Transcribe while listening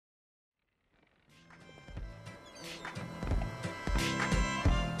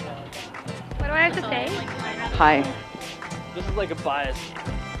do I have to say? Hi. This is like a bias.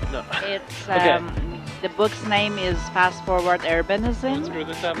 No. It's Okay. the book's name is Fast Forward Urbanism. Screw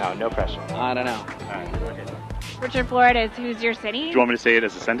this up. No pressure. I don't know. Richard Florida is Who's Your City? Do you want me to say it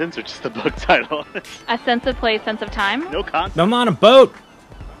as a sentence or just the book title? A sense of place, sense of time. No concept. I'm on a boat.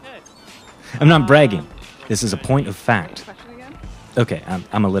 I'm not bragging. This is a point of fact. Okay,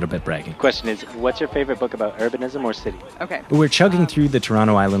 I'm a little bit bragging. Question is, what's your favorite book about urbanism or city? Okay. We're chugging through the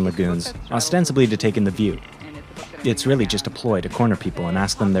Toronto Island lagoons, ostensibly to take in the view. It's really just a ploy to corner people and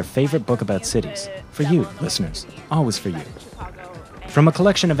ask them their favorite book about cities. For you, listeners. Always for you. From a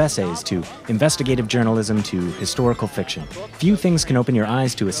collection of essays to investigative journalism to historical fiction, few things can open your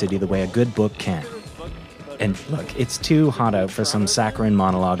eyes to a city the way a good book can. And look, it's too hot out for some saccharine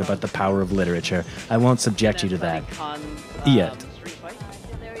monologue about the power of literature. I won't subject you to that yet.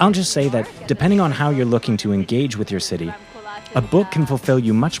 I'll just say that depending on how you're looking to engage with your city, a book can fulfill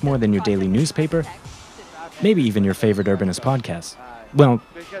you much more than your daily newspaper, maybe even your favorite urbanist podcast. Well,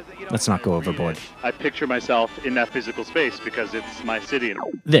 let's not go overboard. I picture myself in that physical space because it's my city.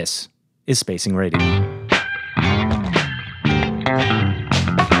 This is Spacing Radio.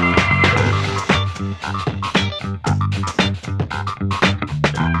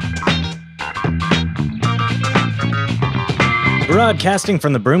 Broadcasting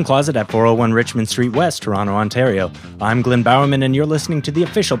from the broom closet at 401 Richmond Street West, Toronto, Ontario, I'm Glenn Bowerman, and you're listening to the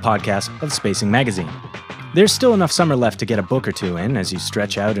official podcast of Spacing Magazine. There's still enough summer left to get a book or two in as you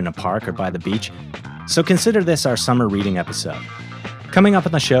stretch out in a park or by the beach, so consider this our summer reading episode. Coming up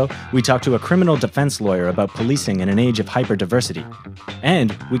on the show, we talk to a criminal defense lawyer about policing in an age of hyperdiversity.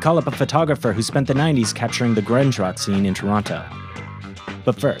 And we call up a photographer who spent the 90s capturing the grunge rock scene in Toronto.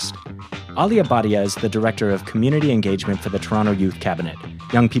 But first, Alia Bhatia is the Director of Community Engagement for the Toronto Youth Cabinet,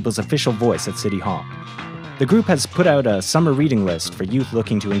 young people's official voice at City Hall. The group has put out a summer reading list for youth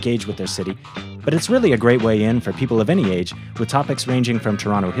looking to engage with their city, but it's really a great way in for people of any age with topics ranging from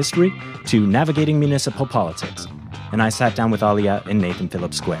Toronto history to navigating municipal politics. And I sat down with Alia in Nathan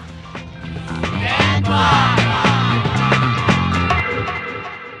Phillips Square.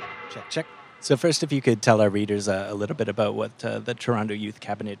 Check. So first, if you could tell our readers a little bit about what the Toronto Youth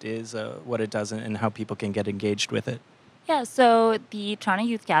Cabinet is, what it does, and how people can get engaged with it. Yeah, so the Toronto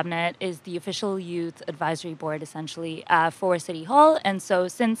Youth Cabinet is the official youth advisory board, essentially, for City Hall. And so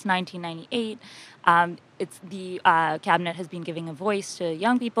since 1998, it's the cabinet has been giving a voice to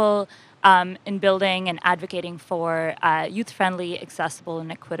young people in building and advocating for a youth-friendly, accessible,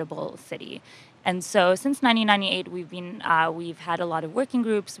 and equitable city. And so since 1998, we've had a lot of working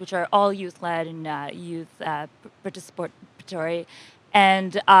groups, which are all youth-led and youth participatory.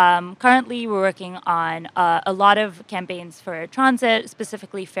 And currently, we're working on a lot of campaigns for transit,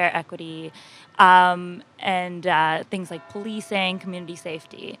 specifically fare equity, and things like policing, community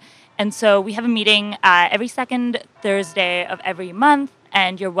safety. And so we have a meeting every second Thursday of every month,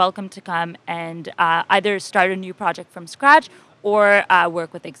 and you're welcome to come and either start a new project from scratch or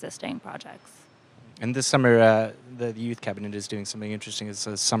work with existing projects. And this summer, the Youth Cabinet is doing something interesting. It's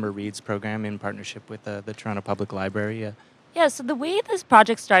a Summer Reads program in partnership with the Toronto Public Library. Yeah, so the way this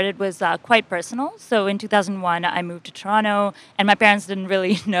project started was quite personal. So in 2001, I moved to Toronto, and my parents didn't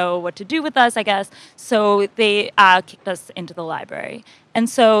really know what to do with us, I guess. So they kicked us into the library. And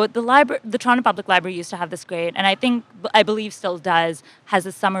so the Toronto Public Library used to have this great, and I believe still does, has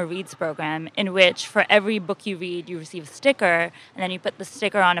a summer reads program in which for every book you read, you receive a sticker, and then you put the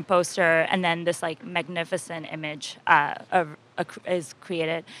sticker on a poster, and then this like magnificent image is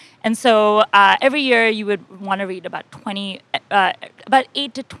created. And so every year you would want to read about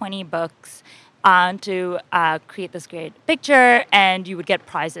 8 to 20 books to create this great picture, and you would get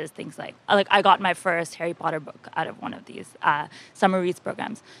prizes, things like I got my first Harry Potter book out of one of these summer reads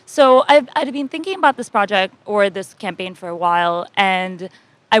programs. So I'd been thinking about this project or this campaign for a while, and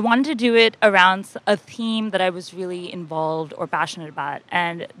I wanted to do it around a theme that I was really involved or passionate about.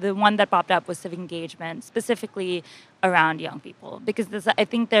 And the one that popped up was civic engagement, specifically around young people. Because I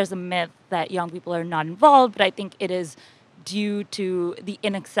think there's a myth that young people are not involved, but I think it is due to the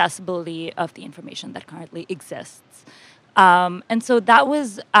inaccessibility of the information that currently exists. And so that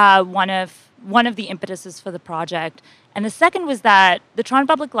was one of the impetuses for the project. And the second was that the Toronto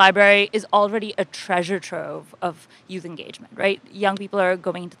Public Library is already a treasure trove of youth engagement, right? Young people are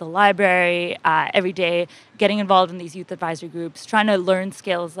going to the library every day, getting involved in these youth advisory groups, trying to learn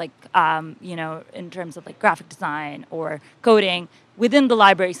skills like, in terms of like graphic design or coding within the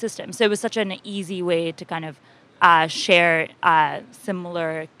library system. So it was such an easy way to kind of share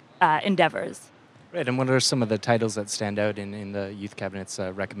similar endeavors. Right, and what are some of the titles that stand out in the Youth Cabinet's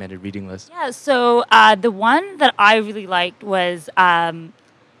recommended reading list? Yeah, so the one that I really liked was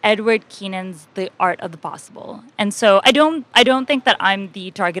Edward Keenan's The Art of the Possible. And so I don't think that I'm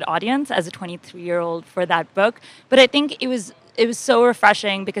the target audience as a 23-year-old for that book, but I think it was so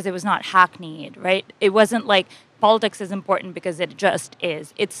refreshing because it was not hackneyed, right? It wasn't like politics is important because it just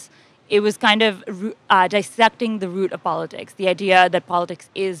is. It was kind of dissecting the root of politics, the idea that politics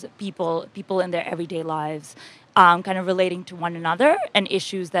is people in their everyday lives, kind of relating to one another and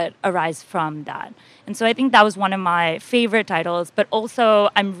issues that arise from that. And so I think that was one of my favorite titles, but also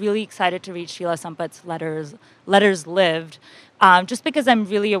I'm really excited to read Sheila Sampat's Letters Lived, just because I'm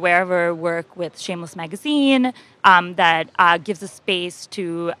really aware of her work with Shameless Magazine, that gives a space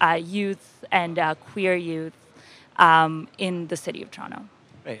to youth and queer youth in the city of Toronto.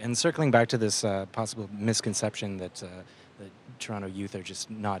 Right, and circling back to this possible misconception that the Toronto youth are just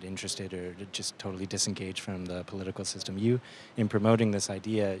not interested or just totally disengaged from the political system. You, in promoting this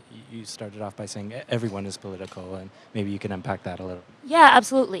idea, you started off by saying everyone is political, and maybe you can unpack that a little. Yeah,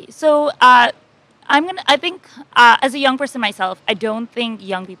 absolutely. So I think as a young person myself, I don't think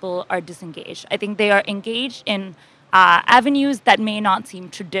young people are disengaged. I think they are engaged in avenues that may not seem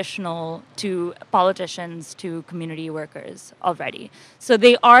traditional to politicians, to community workers already. So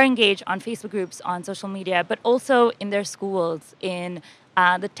they are engaged on Facebook groups, on social media, but also in their schools, in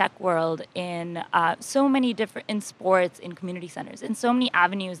the tech world, in so many different, in sports, in community centers, in so many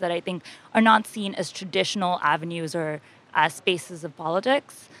avenues that I think are not seen as traditional avenues or spaces of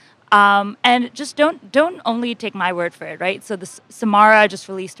politics. And just don't only take my word for it, right? So Samara just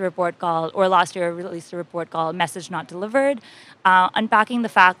released a report called, or last year released a report called Message Not Delivered, unpacking the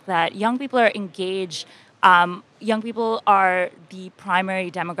fact that young people are engaged. Young people are the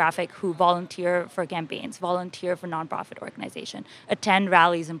primary demographic who volunteer for campaigns, volunteer for nonprofit organization, attend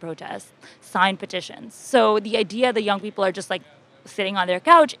rallies and protests, sign petitions. So the idea that young people are just like sitting on their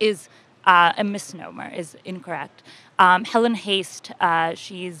couch is a misnomer, is incorrect. Helen Haste,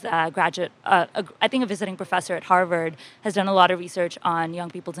 she's a graduate, I think a visiting professor at Harvard, has done a lot of research on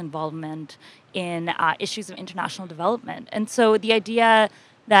young people's involvement in issues of international development. And so the idea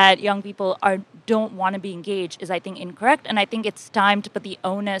that young people don't want to be engaged is, I think, incorrect. And I think it's time to put the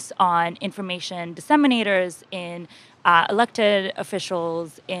onus on information disseminators, in elected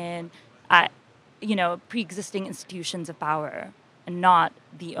officials, in pre-existing institutions of power, and not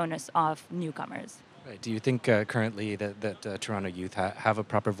the onus of newcomers. Right. Do you think currently that Toronto youth have a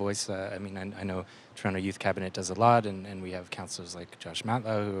proper voice? I mean, I know Toronto Youth Cabinet does a lot, and we have councillors like Josh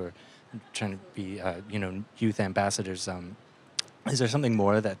Matlow who are trying to be, youth ambassadors. Is there something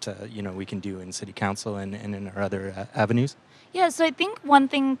more that we can do in City Council and in our other avenues? Yeah, so I think one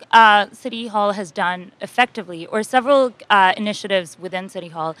thing City Hall has done effectively, or several initiatives within City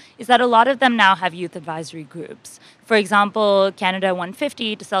Hall, is that a lot of them now have youth advisory groups. For example, Canada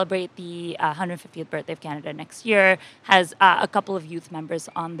 150, to celebrate the 150th birthday of Canada next year, has a couple of youth members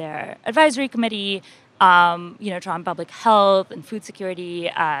on their advisory committee. Toronto Public Health and Food Security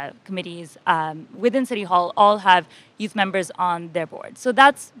committees within City Hall all have youth members on their board. So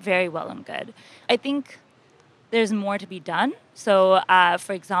that's very well and good. I think there's more to be done. So,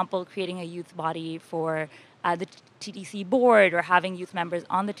 for example, creating a youth body for the TTC board, or having youth members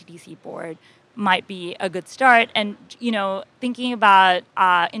on the TTC board, might be a good start. And, thinking about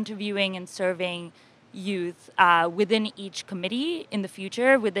interviewing and serving youth within each committee in the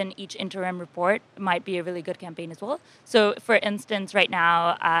future, within each interim report, might be a really good campaign as well. So, for instance, right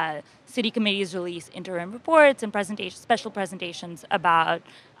now, city committees release interim reports and special presentations about,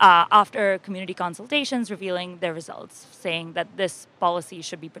 after community consultations, revealing their results, saying that this policy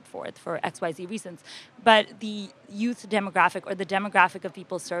should be put forth for XYZ reasons. But the youth demographic, or the demographic of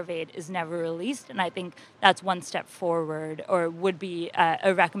people surveyed, is never released, and I think that's one step forward, or would be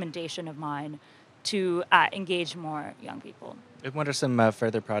a recommendation of mine, to engage more young people. And what are some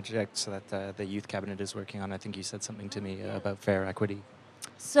further projects that the Youth Cabinet is working on? I think you said something to me about fair equity.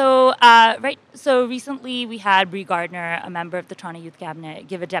 So, So recently we had Bree Gardner, a member of the Toronto Youth Cabinet,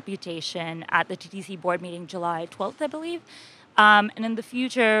 give a deputation at the TTC board meeting July 12th, I believe. And in the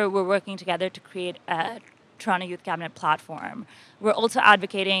future, we're working together to create a Toronto Youth Cabinet platform. We're also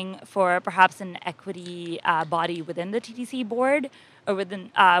advocating for perhaps an equity body within the TTC board, or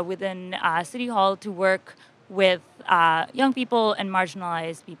within City Hall, to work with young people and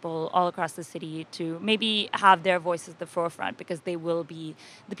marginalized people all across the city to maybe have their voices at the forefront, because they will be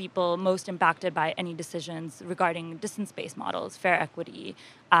the people most impacted by any decisions regarding distance-based models, fair equity,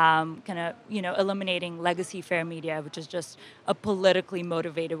 eliminating legacy fair media, which is just a politically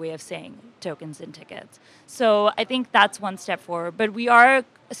motivated way of saying tokens and tickets. So I think that's one step forward. But we are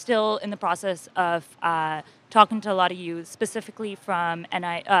still in the process of talking to a lot of youth, specifically from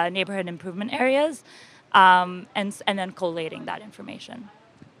neighborhood improvement areas, and then collating that information.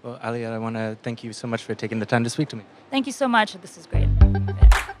 Well, Ali, I want to thank you so much for taking the time to speak to me. Thank you so much. This is great.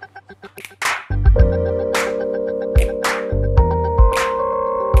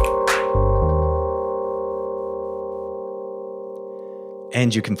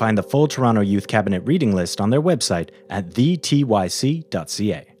 And you can find the full Toronto Youth Cabinet reading list on their website at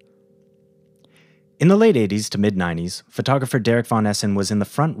thetyc.ca. In the late 80s to mid-90s, photographer Derek Von Essen was in the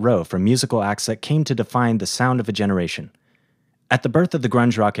front row for musical acts that came to define the sound of a generation. At the birth of the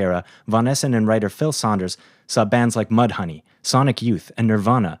grunge rock era, Von Essen and writer Phil Saunders saw bands like Mudhoney, Sonic Youth, and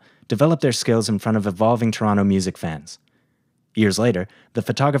Nirvana develop their skills in front of evolving Toronto music fans. Years later, the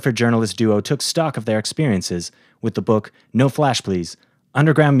photographer-journalist duo took stock of their experiences with the book No Flash Please,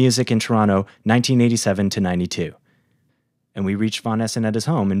 Underground Music in Toronto, 1987 to 92. And we reached Von Essen at his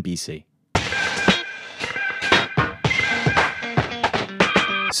home in BC.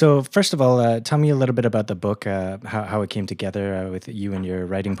 So first of all, tell me a little bit about the book, how it came together with you and your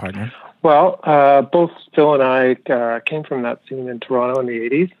writing partner. Well, both Phil and I came from that scene in Toronto in the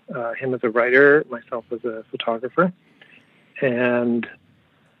 80s, him as a writer, myself as a photographer. And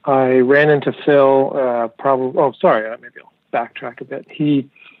I ran into Phil maybe I'll backtrack a bit. He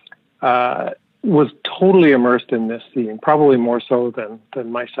was totally immersed in this scene, probably more so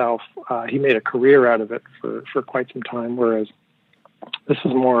than myself. He made a career out of it for quite some time, whereas this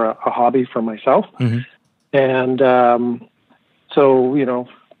was more a hobby for myself. Mm-hmm. And so,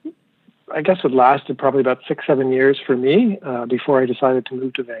 I guess it lasted probably about 6-7 years for me before I decided to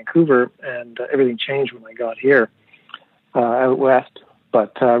move to Vancouver, and everything changed when I got here out west.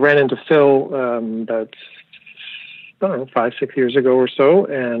 But ran into Phil about 5-6 years ago or so,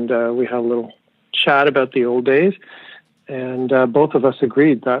 and we had a little chat about the old days, and both of us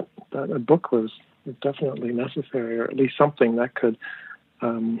agreed that a book was definitely necessary, or at least something that could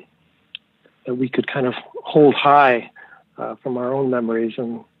that we could kind of hold high from our own memories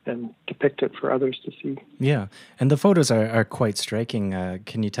and depict it for others to see. Yeah, and the photos are quite striking.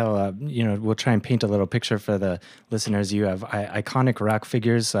 Can you tell, we'll try and paint a little picture for the listeners. You have iconic rock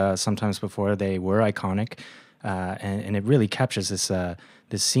figures, sometimes before they were iconic, and it really captures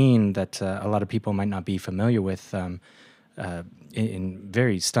this scene that a lot of people might not be familiar with in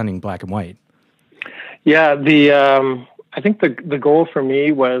very stunning black and white. Yeah, I think the goal for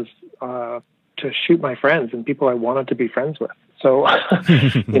me was to shoot my friends and people I wanted to be friends with. So,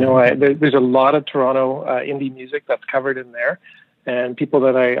 there's a lot of Toronto indie music that's covered in there, and people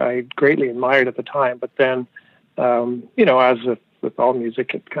that I greatly admired at the time. But then, as with all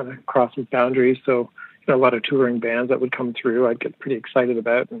music, it kind of crosses boundaries. So, a lot of touring bands that would come through, I'd get pretty excited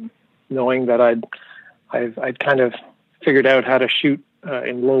about, and knowing that I'd kind of figured out how to shoot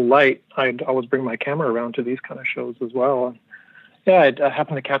in low light, I'd always bring my camera around to these kind of shows as well. And yeah, I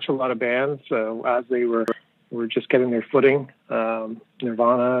happened to catch a lot of bands as they were just getting their footing.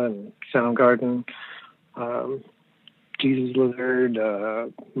 Nirvana and Soundgarden, Jesus Lizard,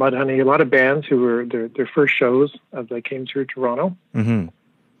 Mudhoney, a lot of bands who were their first shows as they came through Toronto. Mm-hmm.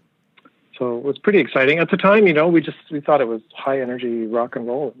 So it was pretty exciting at the time. We thought it was high energy rock and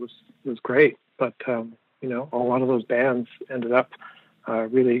roll. It was great, but a lot of those bands ended up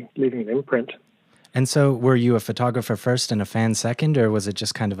really leaving an imprint. And so were you a photographer first and a fan second, or was it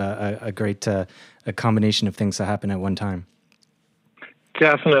just kind of a great a combination of things that happened at one time?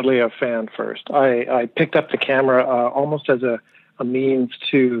 Definitely a fan first. I picked up the camera almost as a means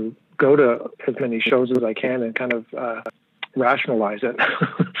to go to as many shows as I can and kind of rationalize it.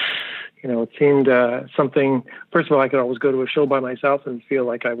 It seemed something, first of all, I could always go to a show by myself and feel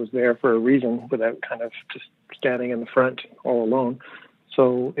like I was there for a reason without kind of just standing in the front all alone.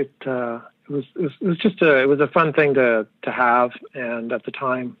 So it was a fun thing to have. And at the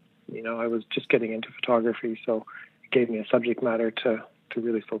time, I was just getting into photography. So it gave me a subject matter to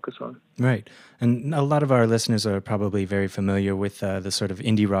really focus on. Right. And a lot of our listeners are probably very familiar with the sort of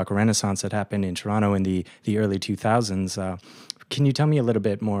indie rock renaissance that happened in Toronto in the early 2000s. Can you tell me a little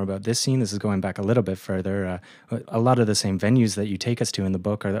bit more about this scene? This is going back a little bit further. A lot of the same venues that you take us to in the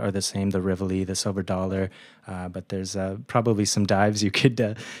book are the same, the Rivoli, the Silver Dollar, but there's probably some dives you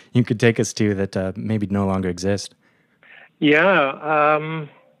could take us to that maybe no longer exist. Yeah,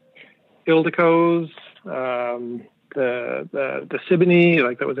 Ildiko's, the Siboney,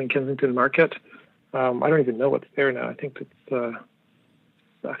 like that was in Kensington Market. I don't even know what's there now. I think the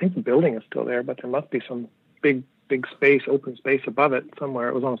building is still there, but there must be some big space, open space above it somewhere.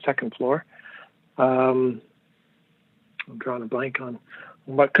 It was on the second floor. I'm drawing a blank on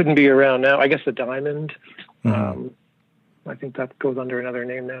what couldn't be around now. I guess the Diamond. Mm-hmm. I think that goes under another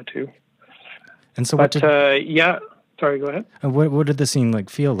name now too. And so, sorry, go ahead. What did the scene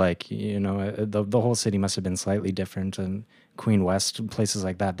feel like? The whole city must have been slightly different and Queen West, places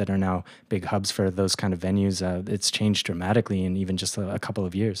like that are now big hubs for those kind of venues. It's changed dramatically in even just a couple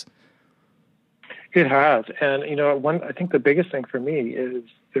of years. It has. And, I think the biggest thing for me is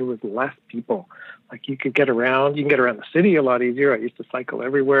there was less people. Like you could get around, you can get around the city a lot easier. I used to cycle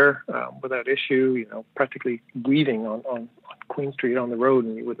everywhere without issue, practically weaving on Queen Street on the road,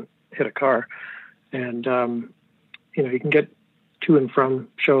 and you wouldn't hit a car. And, you can get to and from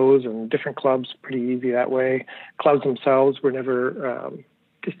shows and different clubs pretty easy that way. Clubs themselves were never,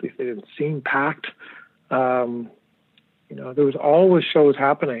 just they didn't seem packed. There was always shows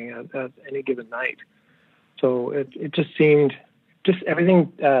happening at any given night. So it just seemed,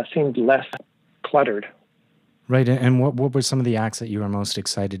 everything seemed less cluttered. Right. And what were some of the acts that you were most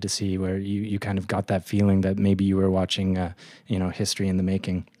excited to see, where you kind of got that feeling that maybe you were watching, history in the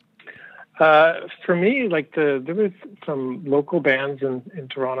making? For me, there was some local bands in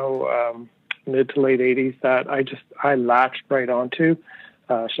Toronto, mid to late 80s that I latched right onto.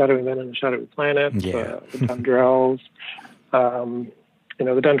 Shadowy Men and the Shadowy Planets, the Dundrells. The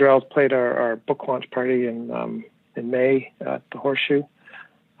Dundrells played our book launch party in May at the Horseshoe,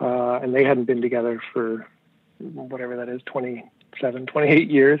 and they hadn't been together for whatever that is, 27, 28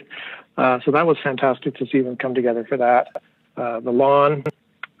 years. So that was fantastic to see them come together for that. The Lawn,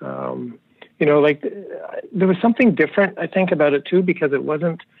 there was something different, I think, about it too, because it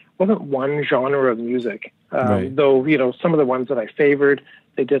wasn't one genre of music. Right. Though, some of the ones that I favored,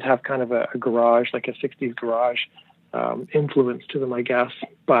 they did have kind of a garage, like a 60s garage influence to them, I guess.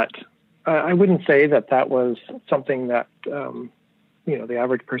 But I wouldn't say that was something that, the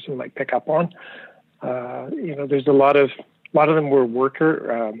average person might pick up on. There's a lot of them were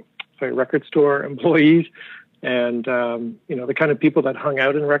record store employees, and, the kind of people that hung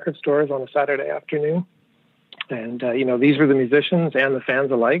out in record stores on a Saturday afternoon. And, these were the musicians and the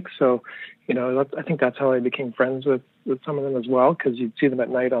fans alike. So, I think that's how I became friends with some of them as well, because you'd see them at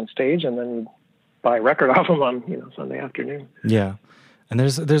night on stage and then you'd buy a record off them on, Sunday afternoon. Yeah. And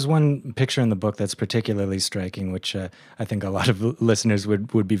there's one picture in the book that's particularly striking, which I think a lot of listeners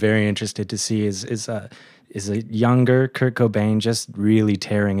would be very interested to see, is a younger Kurt Cobain just really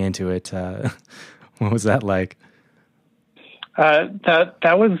tearing into it. What was that like?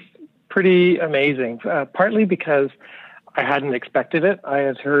 That was pretty amazing, partly because I hadn't expected it. I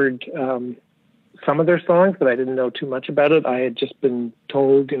had heard some of their songs, but I didn't know too much about it. I had just been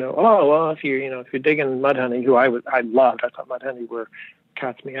told, if you're digging Mudhoney, who I loved, I thought Mudhoney were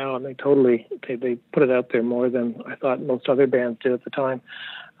Cat's Meow, and they put it out there more than I thought most other bands did at the time.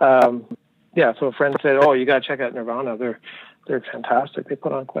 So a friend said, "Oh, you got to check out Nirvana. They're fantastic. They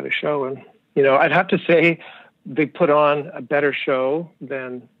put on quite a show." And I'd have to say they put on a better show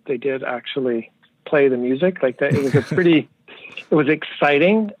than they did actually play the music. Like that, it was it was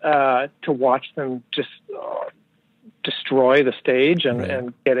exciting to watch them just destroy the stage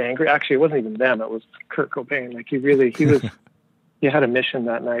and get angry. Actually, it wasn't even them; it was Kurt Cobain. Like he was. He had a mission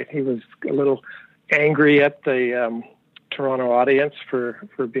that night. He was a little angry at the Toronto audience for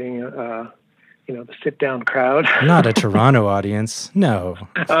being the sit-down crowd. Not a Toronto audience, no.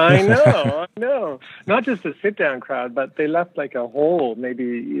 I know. Not just a sit-down crowd, but they left like a hole.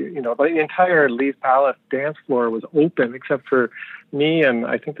 Maybe the entire Lee's Palace dance floor was open except for me and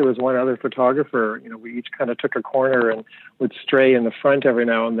I think there was one other photographer. We each kind of took a corner and would stray in the front every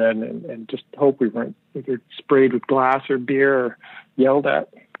now and then and just hope we weren't either sprayed with glass or beer or yelled at.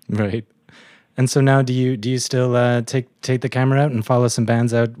 Right. And so now, do you still take the camera out and follow some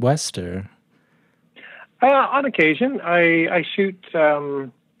bands out west, or? On occasion, I shoot.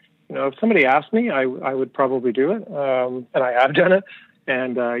 If somebody asked me, I would probably do it, and I have done it.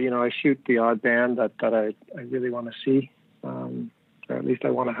 And I shoot the odd band that I really want to see, or at least I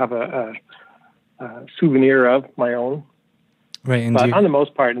want to have a souvenir of my own. Right. And but on the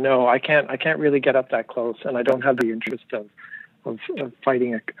most part, no, I can't really get up that close, and I don't have the interest of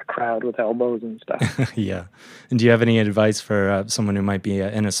fighting a crowd with elbows and stuff. Yeah. And do you have any advice for someone who might be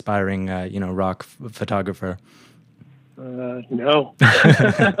an aspiring, rock photographer? No,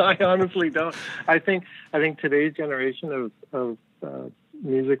 I honestly don't. I think today's generation of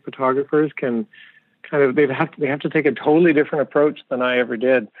music photographers can kind of they have to take a totally different approach than I ever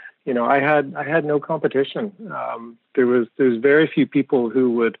did. I had no competition. There's very few people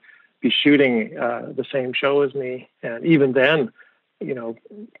who would be shooting the same show as me, and even then, it'd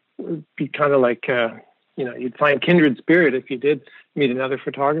be kind of like you'd find kindred spirit if you did meet another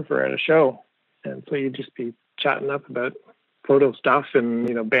photographer at a show, and so you'd just be chatting up about photo stuff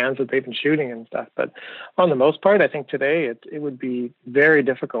and bands that they've been shooting and stuff. But on the most part, I think today it would be very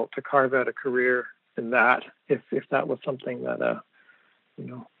difficult to carve out a career in that if that was something that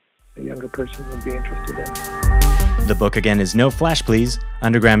a younger person would be interested in. The book again is No Flash Please,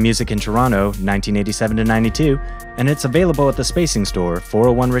 Underground Music in Toronto, 1987 to 92, and it's available at the Spacing Store,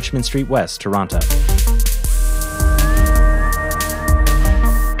 401 Richmond Street West, Toronto.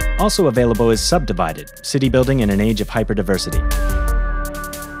 Also available is Subdivided, City Building in an Age of Hyperdiversity.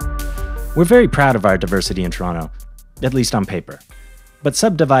 We're very proud of our diversity in Toronto, at least on paper. But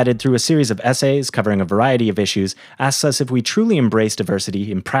Subdivided, through a series of essays covering a variety of issues, asks us if we truly embrace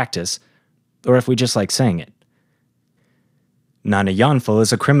diversity in practice, or if we just like saying it. Nana Yanful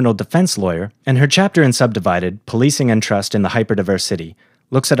is a criminal defense lawyer, and her chapter in Subdivided, Policing and Trust in the Hyperdiverse City,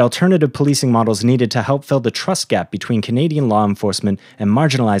 looks at alternative policing models needed to help fill the trust gap between Canadian law enforcement and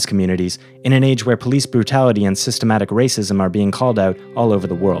marginalized communities in an age where police brutality and systematic racism are being called out all over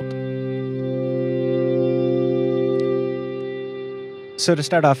the world. So to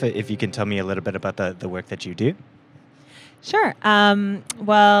start off, if you can tell me a little bit about the work that you do. Sure.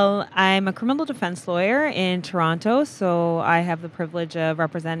 Well, I'm a criminal defense lawyer in Toronto, so I have the privilege of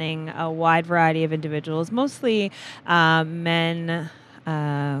representing a wide variety of individuals, mostly men,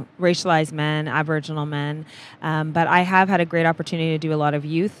 racialized men, Aboriginal men. But I have had a great opportunity to do a lot of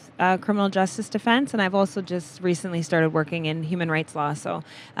youth criminal justice defense, and I've also just recently started working in human rights law. So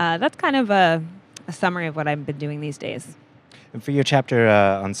that's kind of a summary of what I've been doing these days. And for your chapter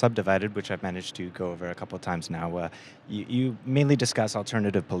on Subdivided, which I've managed to go over a couple of times now, you mainly discuss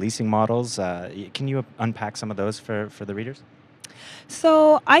alternative policing models. Can you unpack some of those for the readers?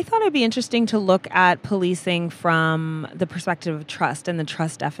 So I thought it'd be interesting to look at policing from the perspective of trust and the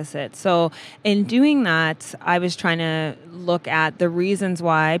trust deficit. So in doing that, I was trying to look at the reasons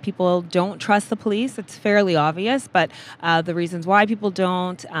why people don't trust the police. It's fairly obvious, but the reasons why people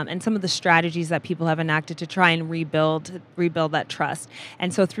don't, and some of the strategies that people have enacted to try and rebuild that trust.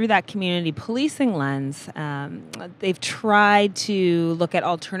 And so through that community policing lens, they've tried to look at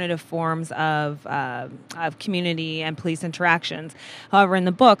alternative forms of community and police interactions. However, in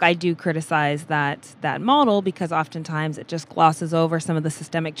the book, I do criticize that model because oftentimes it just glosses over some of the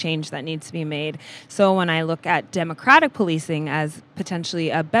systemic change that needs to be made. So when I look at democratic policing as potentially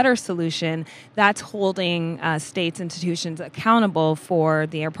a better solution, that's holding states, institutions accountable for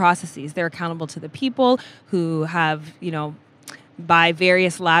their processes. They're accountable to the people who have, by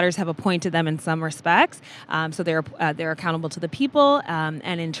various ladders have appointed them in some respects. So they're accountable to the people,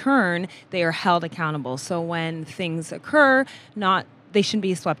 and in turn, they are held accountable. So when things occur, they shouldn't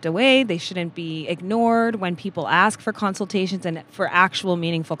be swept away. They shouldn't be ignored. When people ask for consultations and for actual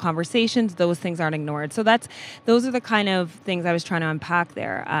meaningful conversations, those things aren't ignored. So those are the kind of things I was trying to unpack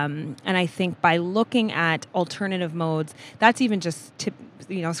there. And I think by looking at alternative modes, that's even just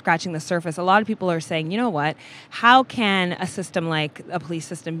scratching the surface. A lot of people are saying, you know what, how can a system like a police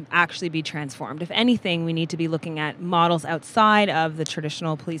system actually be transformed? If anything, we need to be looking at models outside of the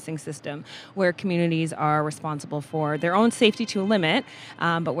traditional policing system where communities are responsible for their own safety to a limit,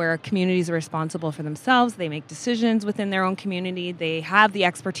 but where communities are responsible for themselves. They make decisions within their own community. They have the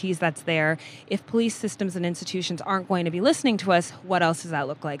expertise that's there. If police systems and institutions aren't going to be listening to us, what else does that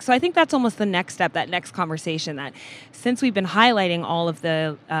look like? So I think that's almost the next step, that next conversation, that since we've been highlighting all of the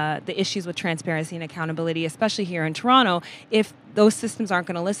issues with transparency and accountability, especially here in Toronto, if those systems aren't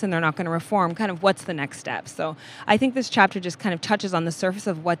going to listen, they're not going to reform, kind of what's the next step? So I think this chapter just kind of touches on the surface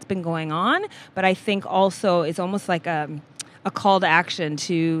of what's been going on, but I think also it's almost like a call to action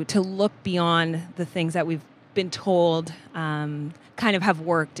to look beyond the things that we've been told kind of have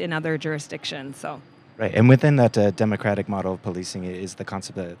worked in other jurisdictions. So. Right, and within that democratic model of policing is the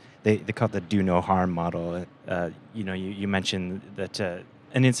concept that they call it the do no harm model. You mentioned that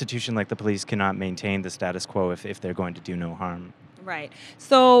an institution like the police cannot maintain the status quo if they're going to do no harm. Right.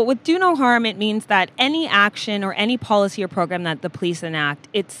 So with do no harm, it means that any action or any policy or program that the police enact,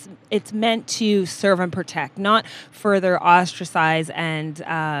 it's meant to serve and protect, not further ostracize and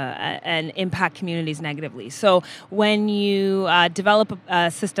impact communities negatively. So when you develop a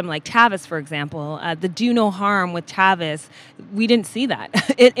system like TAVIS, for example, the do no harm with TAVIS, we didn't see that.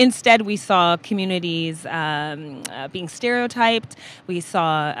 Instead, we saw communities being stereotyped. We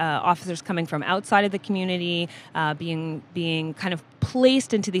saw officers coming from outside of the community being kind of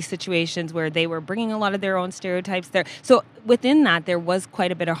placed into these situations where they were bringing a lot of their own stereotypes there. So within that, there was quite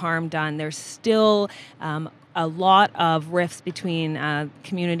a bit of harm done. There's still a lot of rifts between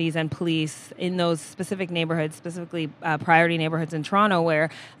communities and police in those specific neighborhoods, specifically priority neighborhoods in Toronto, where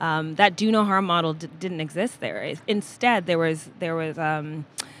that do no harm model didn't exist there. Instead, there was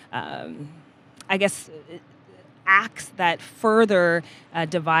I guess, acts that further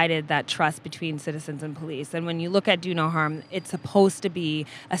divided that trust between citizens and police. And when you look at do no harm, it's supposed to be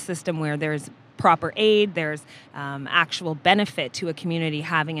a system where there's proper aid, there's actual benefit to a community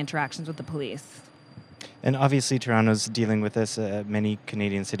having interactions with the police. And obviously, Toronto's dealing with this. Many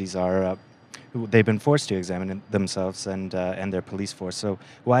Canadian cities are. They've been forced to examine themselves and their police force. So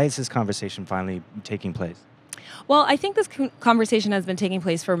why is this conversation finally taking place? Well, I think this conversation has been taking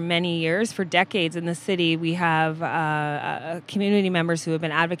place for many years, for decades in the city. We have community members who have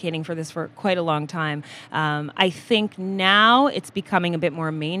been advocating for this for quite a long time. I think now it's becoming a bit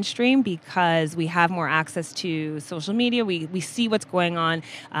more mainstream because we have more access to social media. We see what's going on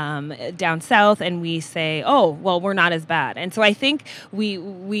down south, and we say, oh, well, we're not as bad. And so I think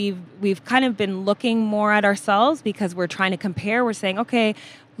we've kind of been looking more at ourselves because we're trying to compare. We're saying, okay,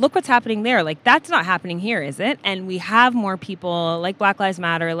 look what's happening there. Like, that's not happening here, is it? And we have more people like Black Lives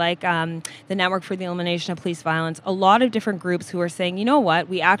Matter, like the Network for the Elimination of Police Violence, a lot of different groups who are saying, you know what,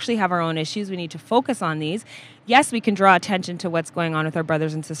 we actually have our own issues. We need to focus on these. Yes, we can draw attention to what's going on with our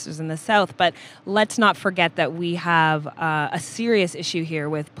brothers and sisters in the South, but let's not forget that we have a serious issue here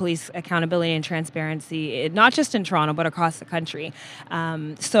with police accountability and transparency, not just in Toronto, but across the country.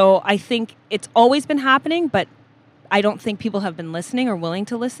 So I think it's always been happening, but I don't think people have been listening or willing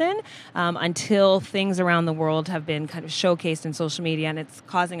to listen until things around the world have been kind of showcased in social media, and it's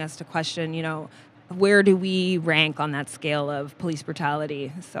causing us to question, where do we rank on that scale of police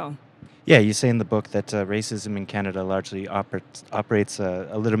brutality? So, yeah, you say in the book that racism in Canada largely operates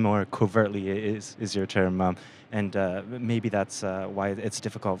a little more covertly, is your term, and maybe that's why it's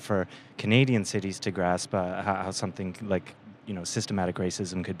difficult for Canadian cities to grasp how something like systematic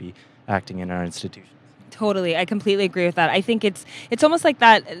racism could be acting in our institutions. Totally. I completely agree with that. I think it's almost like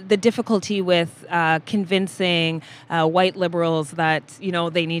that, the difficulty with convincing white liberals that,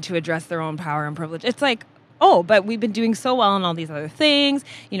 they need to address their own power and privilege. It's like, oh, but we've been doing so well in all these other things,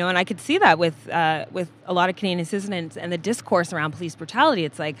 and I could see that with a lot of Canadian citizens and the discourse around police brutality.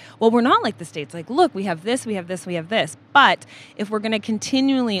 It's like, well, we're not like the States. Like, look, we have this, we have this, we have this. But if we're going to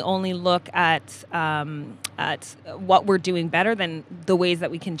continually only look at what we're doing better than the ways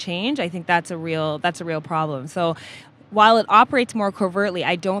that we can change, I think that's a real problem. So, while it operates more covertly,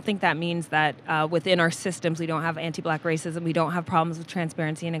 I don't think that means that within our systems we don't have anti-Black racism, we don't have problems with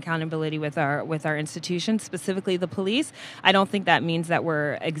transparency and accountability with our institutions, specifically the police. I don't think that means that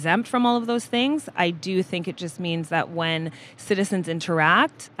we're exempt from all of those things. I do think it just means that when citizens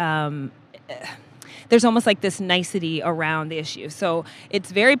interact, there's almost like this nicety around the issue. So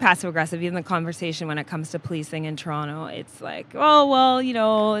it's very passive-aggressive, even the conversation when it comes to policing in Toronto. It's like, oh,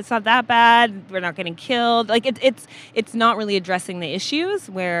 well, it's not that bad. We're not getting killed. Like, it's not really addressing the issues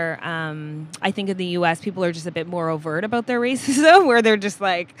where I think in the U.S. people are just a bit more overt about their racism, where they're just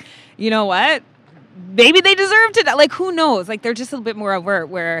like, you know what? Maybe they deserve to die. Like, who knows? Like, they're just a bit more overt,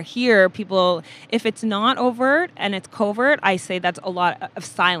 where here people, if it's not overt and it's covert, I say that's a lot of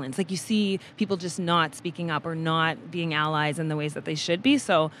silence. Like, you see people just not speaking up or not being allies in the ways that they should be.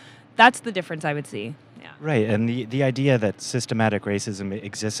 So that's the difference I would see. Yeah. Right, and the idea that systematic racism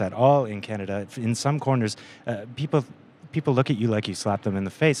exists at all in Canada, in some corners, people look at you like you slapped them in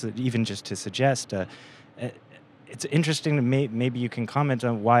the face, even just to suggest. It's interesting to maybe you can comment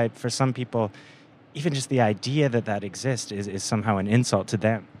on why, for some people, even just the idea that exists is somehow an insult to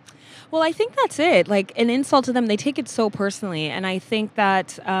them. Well, I think that's it. Like, an insult to them, they take it so personally. And I think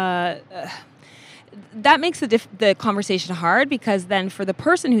that that makes the conversation hard, because then for the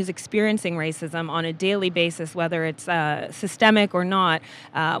person who's experiencing racism on a daily basis, whether it's systemic or not,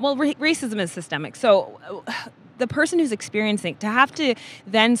 racism is systemic. So the person who's experiencing, to have to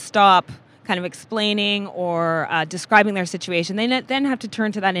then stop kind of explaining or describing their situation, they then have to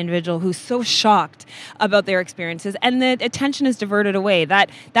turn to that individual who's so shocked about their experiences, and the attention is diverted away. That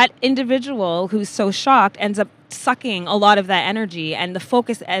individual who's so shocked ends up sucking a lot of that energy, and the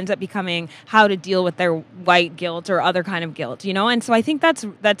focus ends up becoming how to deal with their white guilt or other kind of guilt, And so I think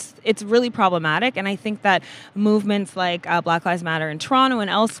it's really problematic. And I think that movements like Black Lives Matter in Toronto and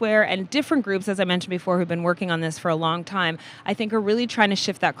elsewhere, and different groups, as I mentioned before, who've been working on this for a long time, I think are really trying to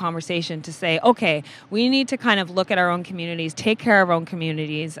shift that conversation to say, okay, we need to kind of look at our own communities, take care of our own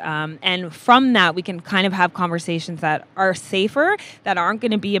communities, and from that we can kind of have conversations that are safer, that aren't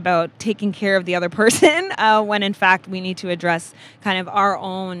going to be about taking care of the other person when in fact we need to address kind of our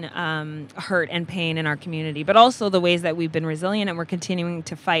own hurt and pain in our community, but also the ways that we've been resilient and we're continuing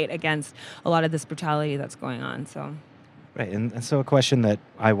to fight against a lot of this brutality that's going on. So, right, and so a question that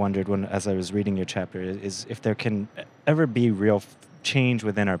I wondered as I was reading your chapter is if there can ever be real change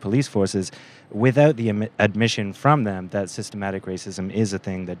within our police forces without the admission from them that systematic racism is a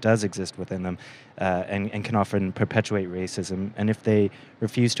thing that does exist within them and can often perpetuate racism, and if they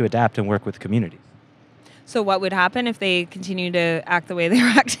refuse to adapt and work with communities. So what would happen if they continue to act the way they're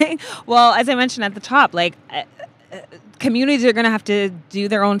acting? Well, as I mentioned at the top, like communities are going to have to do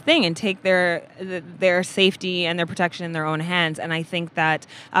their own thing and take their safety and their protection in their own hands. And I think that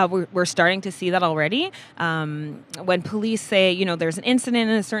we're starting to see that already. When police say, you know, there's an incident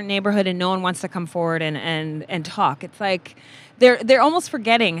in a certain neighborhood and no one wants to come forward and talk, it's like they're almost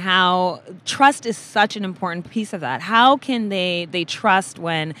forgetting how trust is such an important piece of that. How can they trust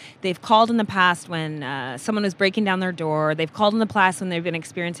when they've called in the past when someone is breaking down their door, they've called in the past when they've been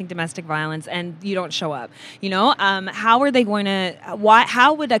experiencing domestic violence and you don't show up? You know, how are they going to,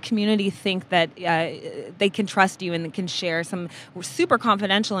 how would a community think that they can trust you and can share some super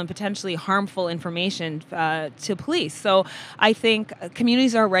confidential and potentially harmful information to police? So I think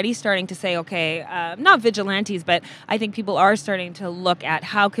communities are already starting to say, okay, not vigilantes, but I think people are starting to look at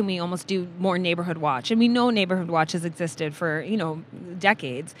how can we almost do more neighborhood watch. And we know neighborhood watch has existed for, you know,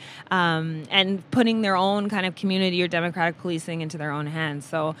 decades, and putting their own kind of community or democratic policing into their own hands.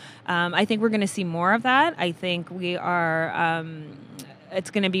 So I think we're going to see more of that. I think we are, it's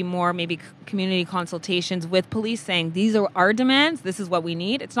going to be more maybe community consultations with police saying, these are our demands, this is what we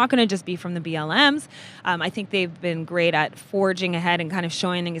need. It's not going to just be from the BLMs. I think they've been great at forging ahead and kind of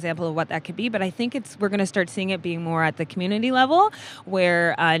showing an example of what that could be. But I think we're going to start seeing it being more at the community level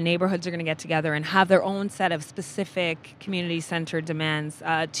where neighborhoods are going to get together and have their own set of specific community-centered demands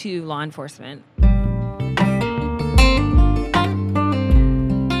to law enforcement.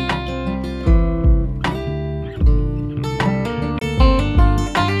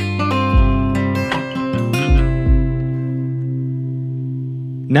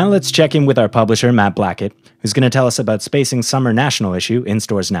 Now let's check in with our publisher, Matt Blackett, who's going to tell us about Spacing's summer national issue in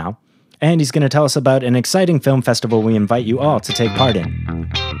stores now, and he's going to tell us about an exciting film festival we invite you all to take part in.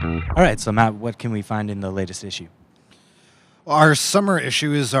 All right, so Matt, what can we find in the latest issue? Our summer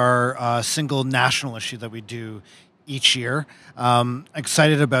issue is our single national issue that we do each year.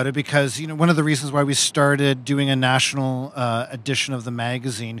 Excited about it because, you know, one of the reasons why we started doing a national edition of the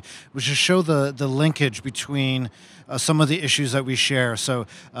magazine was to show the linkage between some of the issues that we share. So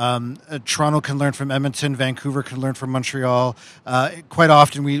Toronto can learn from Edmonton, Vancouver can learn from Montreal. Quite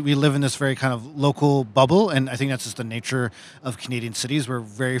often we live in this very kind of local bubble, and I think that's just the nature of Canadian cities. We're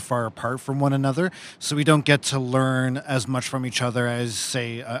very far apart from one another, so we don't get to learn as much from each other as,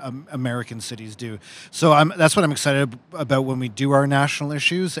 say, American cities do. So that's what I'm excited about when we do our national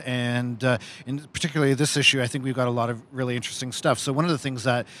issues, and in particularly this issue, I think we've got a lot of really interesting stuff. So one of the things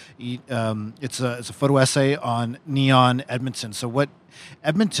that it's a photo essay on Neon Edmonton. So what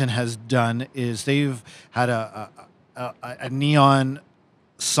Edmonton has done is they've had a neon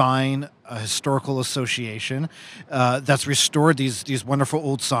sign, a historical association that's restored these wonderful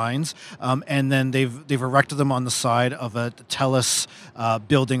old signs, and then they've erected them on the side of a TELUS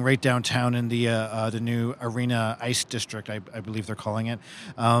building right downtown in the new Arena Ice District, I believe they're calling it.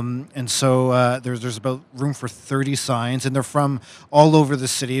 And so there's about room for 30 signs, and they're from all over the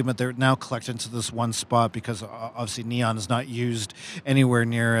city, but they're now collected into this one spot because obviously neon is not used anywhere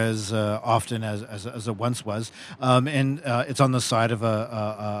near as often as it once was. And it's on the side of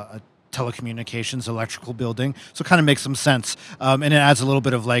a telecommunications electrical building, so it kind of makes some sense, and it adds a little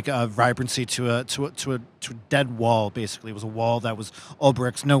bit of like vibrancy to a dead wall. Basically, it was a wall that was all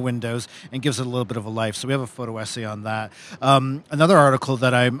bricks, no windows, and gives it a little bit of a life. So we have a photo essay on that. Another article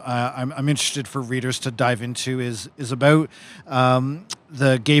that I'm interested for readers to dive into is about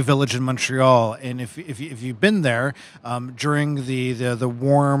the gay village in Montreal, and if you've been there during the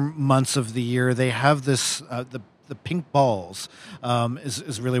warm months of the year, they have this the pink balls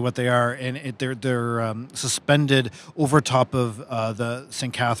is really what they are, and they're suspended over top of the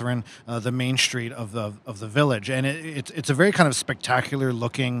St. Catherine, the main street of the village, and it's a very kind of spectacular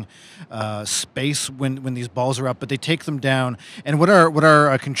looking space when these balls are up. But they take them down, and what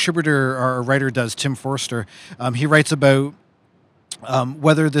our contributor, our writer does, Tim Forster, he writes about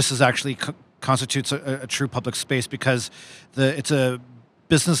whether this is actually constitutes a true public space, because it's a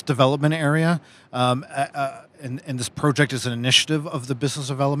business development area. And this project is an initiative of the business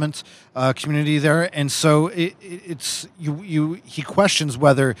development community there, and so he questions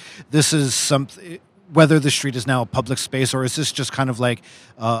whether this is something, whether the street is now a public space, or is this just kind of like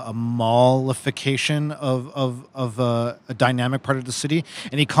a mallification of a dynamic part of the city.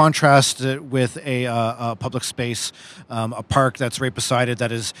 And he contrasts it with a public space, a park that's right beside it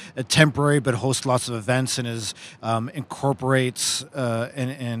that is temporary but hosts lots of events and incorporates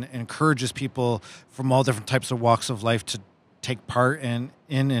and encourages people from all different types of walks of life take part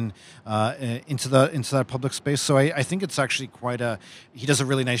into that public space. So I think it's actually he does a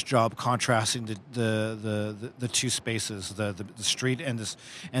really nice job contrasting the two spaces, the street and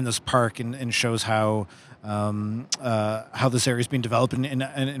this park, and shows how this area is being developed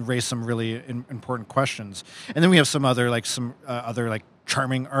and raise some really important questions. And then we have some other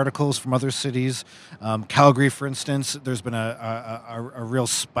charming articles from other cities. Calgary, for instance, there's been a real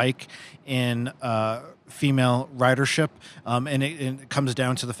spike in female ridership, and it comes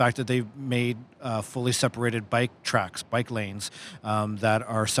down to the fact that they've made fully separated bike lanes that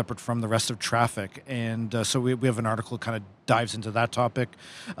are separate from the rest of traffic. And so we have an article that kind of dives into that topic.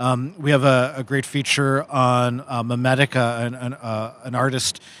 We have a great feature on Memetica, an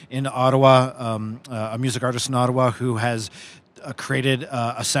artist in Ottawa, a music artist in Ottawa who has created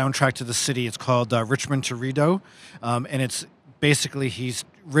a soundtrack to the city. It's called Richmond to Rideau, and it's basically he's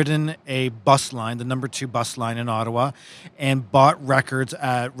ridden a bus line, the number 2 bus line in Ottawa, and bought records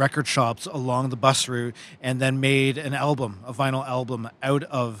at record shops along the bus route, and then made a vinyl album out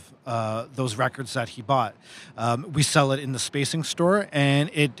of those records that he bought. We sell it in the Spacing store, and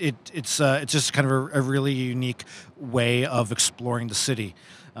it's just kind of a really unique way of exploring the city.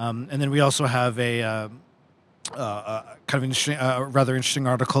 And then we also have a kind of interesting, rather interesting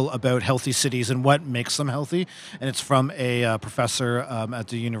article about healthy cities and what makes them healthy, and it's from a professor at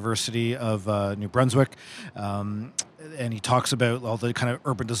the University of New Brunswick, and he talks about all the kind of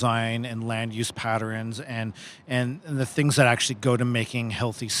urban design and land use patterns and the things that actually go to making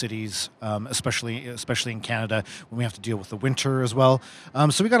healthy cities, especially in Canada when we have to deal with the winter as well.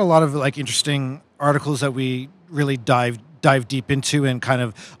 So we got a lot of interesting articles that we really dive deep into and kind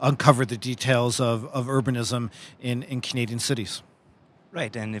of uncover the details of urbanism in Canadian cities.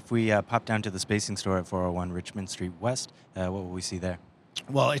 Right, and if we pop down to the Spacing store at 401 Richmond Street West, what will we see there?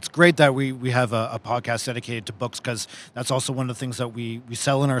 Well, it's great that we have a podcast dedicated to books, because that's also one of the things that we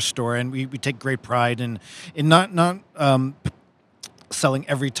sell in our store, and we take great pride in not selling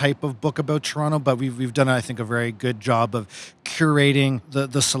every type of book about Toronto, but we've done, I think, a very good job of curating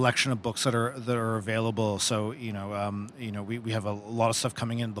the selection of books that are available. So we have a lot of stuff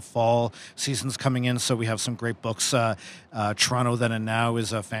coming in. The fall season's coming in, so we have some great books. Toronto Then and Now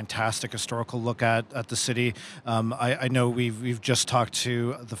is a fantastic historical look at the city. I know we've just talked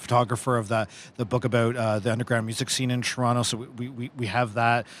to the photographer of the book about the underground music scene in Toronto, so we have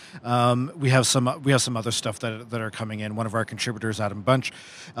that. We have some other stuff that are coming in. One of our contributors, Adam Bunch,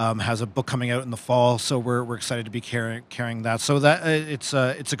 has a book coming out in the fall, so we're excited to be carrying that. So that it's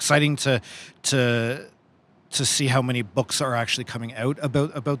exciting to see how many books are actually coming out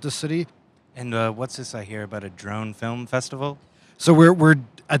about the city. And what's this I hear about a drone film festival? So we're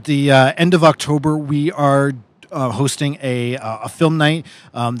at the end of October. We are hosting a film night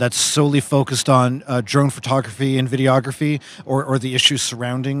that's solely focused on drone photography and videography, or the issues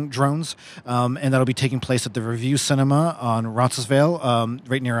surrounding drones, and that'll be taking place at the Review Cinema on Roncesvalles,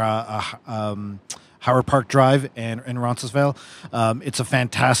 right near Howard Park Drive in Roncesvalles. It's a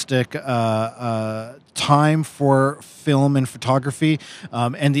fantastic time for film and photography,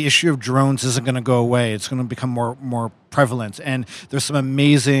 and the issue of drones isn't going to go away. It's going to become more prevalent, and there's some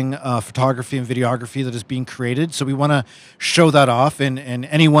amazing photography and videography that is being created, so we want to show that off, and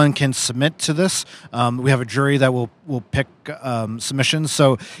anyone can submit to this. We have a jury that will pick submissions,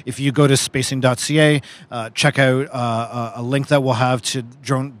 so if you go to spacing.ca, check out a link that we'll have to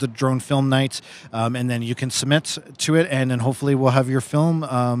the drone film night, and then you can submit to it, and then hopefully we'll have your film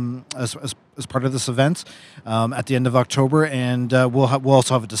as part of this event at the end of October, and we'll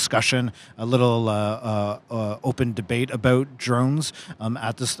also have a discussion, a little open debate about drones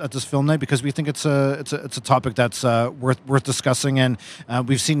at this film night, because we think it's a topic that's worth discussing, and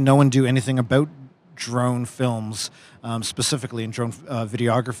we've seen no one do anything about drone films, specifically in drone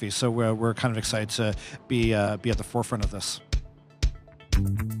videography. So we're kind of excited to be at the forefront of this.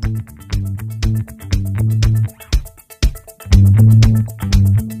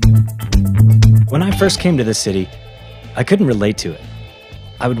 When I first came to this city, I couldn't relate to it.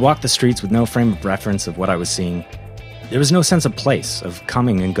 I would walk the streets with no frame of reference of what I was seeing. There was no sense of place, of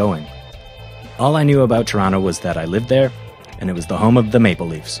coming and going. All I knew about Toronto was that I lived there, and it was the home of the Maple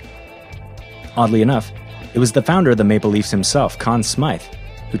Leafs. Oddly enough, it was the founder of the Maple Leafs himself, Conn Smythe,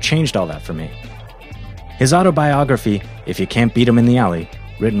 who changed all that for me. His autobiography, If You Can't Beat 'Em in the Alley,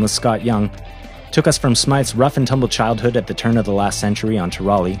 written with Scott Young, took us from Smythe's rough-and-tumble childhood at the turn of the last century on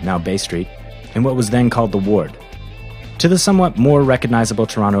Tyrawley, now Bay Street, in what was then called the Ward, to the somewhat more recognizable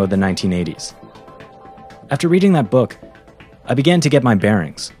Toronto of the 1980s. After reading that book, I began to get my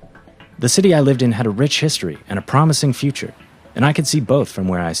bearings. The city I lived in had a rich history and a promising future, and I could see both from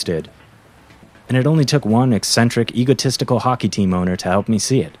where I stood. and it only took one eccentric, egotistical hockey team owner to help me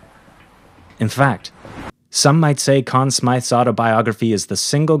see it. In fact, some might say Conn Smythe's autobiography is the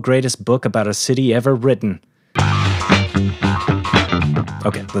single greatest book about a city ever written.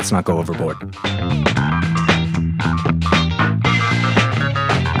 Okay, let's not go overboard.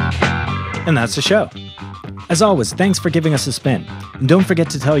 And that's the show. As always, thanks for giving us a spin. And don't forget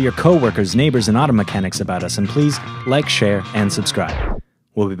to tell your coworkers, neighbors, and auto mechanics about us, and please like, share, and subscribe.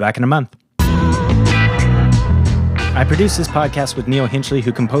 We'll be back in a month. I produce this podcast with Neil Hinchley,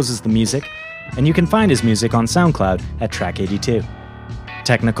 who composes the music, and you can find his music on SoundCloud at Track 82.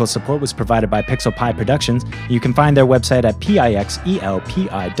 Technical support was provided by Pixel Pie Productions. You can find their website at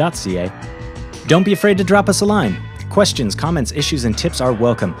pixelpi.ca. Don't be afraid to drop us a line. Questions, comments, issues, and tips are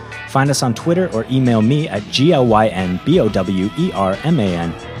welcome. Find us on Twitter or email me at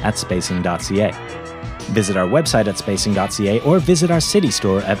glynbowerman@spacing.ca. Visit our website at spacing.ca or visit our city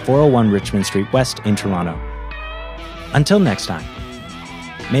store at 401 Richmond Street West in Toronto. Until next time,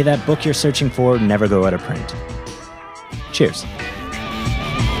 may that book you're searching for never go out of print. Cheers.